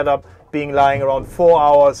battery setup, being lying around 4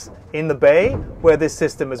 hours in the bay where this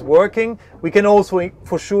system is working. We can also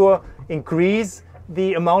for sure increase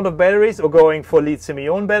the amount of batteries, or going for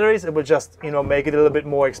lithium-ion batteries. It will just, you know, make it a little bit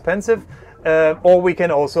more expensive. Or we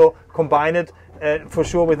can also combine it for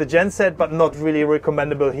sure with the genset, but not really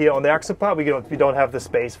recommendable here on the Axopar. We don't have the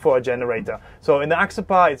space for a generator. So in the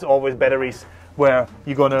Axopar, it's always batteries where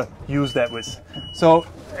you're gonna use that with. So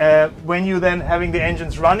when you then having the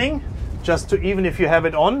engines running, just to, even if you have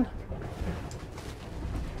it on,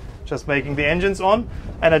 just making the engines on,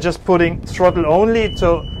 and I'm just putting throttle only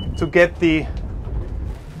to get the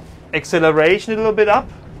acceleration a little bit up.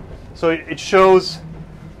 So it shows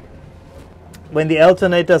when the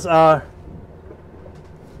alternators are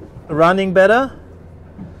running better,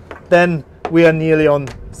 then we are nearly on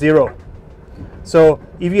 0. So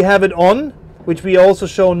if you have it on, which we also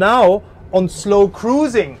show now, on slow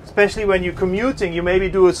cruising, especially when you're commuting, you maybe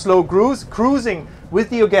do a slow cruising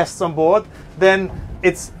with your guests on board, then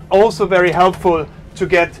it's also very helpful to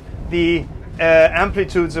get the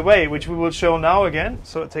amplitudes away, which we will show now again.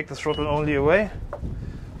 So take the throttle only away,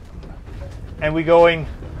 and we're going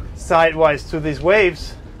sidewise to these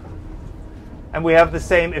waves, and we have the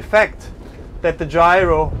same effect, that the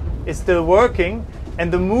gyro is still working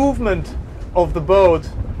and the movement of the boat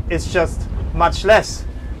is just much less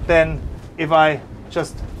than if I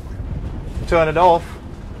just turn it off.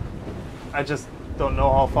 I just don't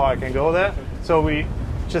know how far I can go there. So we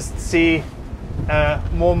just see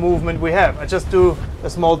more movement we have. I just do a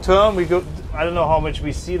small turn. We go, I don't know how much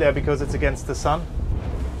we see there because it's against the sun.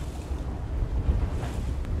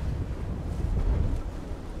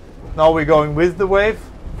 Now we're going with the wave.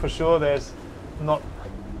 For sure there's not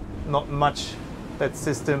much that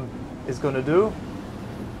system is going to do.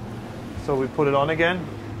 So we put it on again.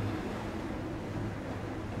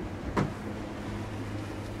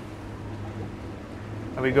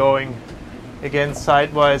 And we're going again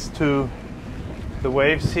sidewise to the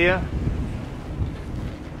waves here.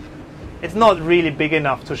 It's not really big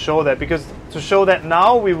enough to show that, because to show that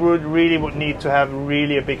now we would need to have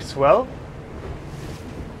really a big swell.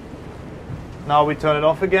 Now we turn it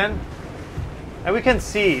off again, and we can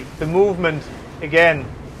see the movement again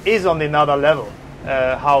is on another level,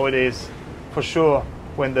 how it is for sure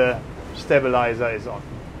when the stabilizer is on.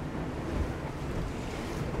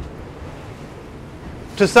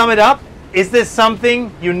 To sum it up, is this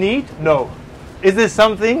something you need? No. Is this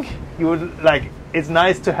something you would like? It's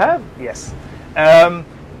nice to have? Yes.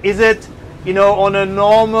 Is it, you know, on a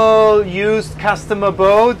normal used customer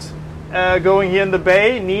boat going here in the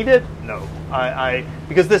bay needed? No.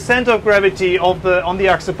 Because the center of gravity of on the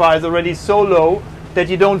Axopar is already so low that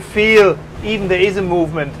you don't feel even there is a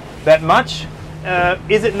movement that much.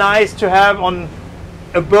 Is it nice to have on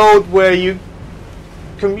a boat where you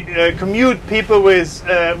commute people with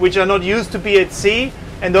which are not used to be at sea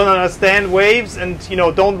and don't understand waves and, you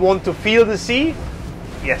know, don't want to feel the sea?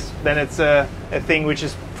 Yes, then it's a thing which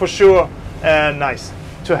is for sure nice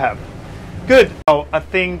to have. Good. So I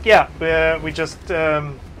think, yeah, we just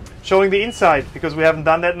showing the inside, because we haven't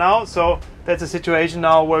done that now. So that's a situation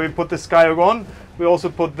now where we put the Skyhook on. We also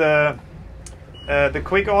put the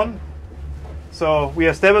Quick on. So we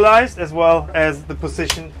are stabilized as well as the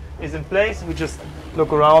position is in place. We just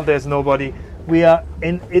look around, there's nobody. We are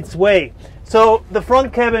in its way. So the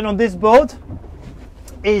front cabin on this boat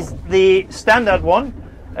is the standard one,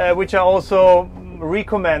 which I also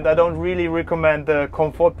recommend. I don't really recommend the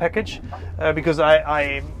comfort package because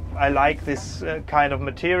I like this kind of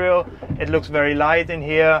material. It looks very light in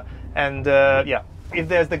here, and yeah, if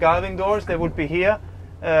there's the galving doors, they would be here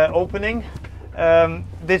opening.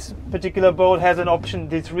 This particular boat has an option,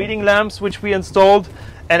 these reading lamps, which we installed,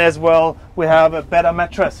 and as well we have a better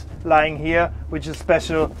mattress lying here, which is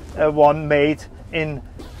special one made in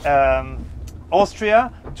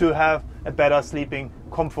Austria to have a better sleeping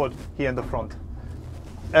comfort here in the front.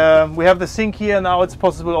 We have the sink here. Now it's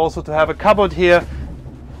possible also to have a cupboard here.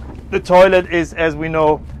 The toilet is, as we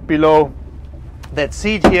know, below that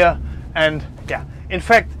seat here. And yeah, in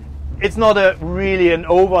fact, it's not really an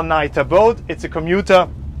overnighter boat. It's a commuter,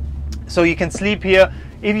 so you can sleep here.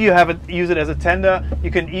 If you use it as a tender,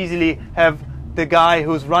 you can easily have the guy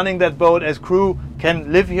who's running that boat as crew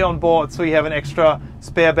can live here on board, so you have an extra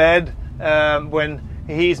spare bed when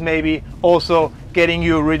he's maybe also getting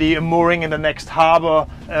you really a mooring in the next harbor,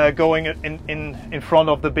 going in front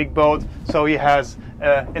of the big boat, so he has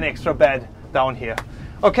an extra bed down here.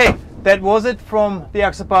 Okay, that was it from the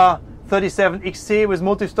Axopar 37 XC with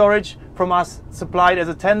multi-storage from us, supplied as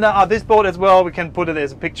a tender. This boat as well, we can put it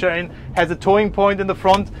as a picture in, has a towing point in the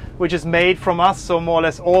front, which is made from us, so more or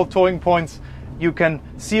less all towing points you can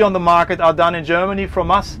see on the market are done in Germany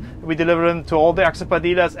from us. We deliver them to all the Axopar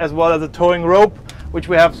dealers, as well as a towing rope, which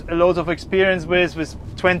we have a lot of experience with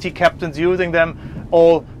 20 captains using them,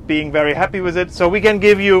 all being very happy with it. So we can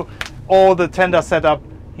give you all the tender setup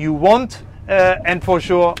you want, and for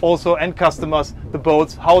sure also end customers the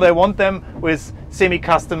boats how they want them, with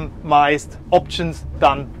semi-customized options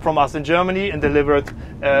done from us in Germany and delivered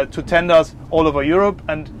to tenders all over Europe,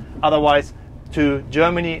 and otherwise to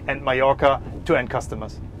Germany and Mallorca to end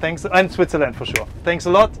customers. Thanks, and Switzerland for sure. Thanks a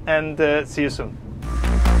lot, and see you soon.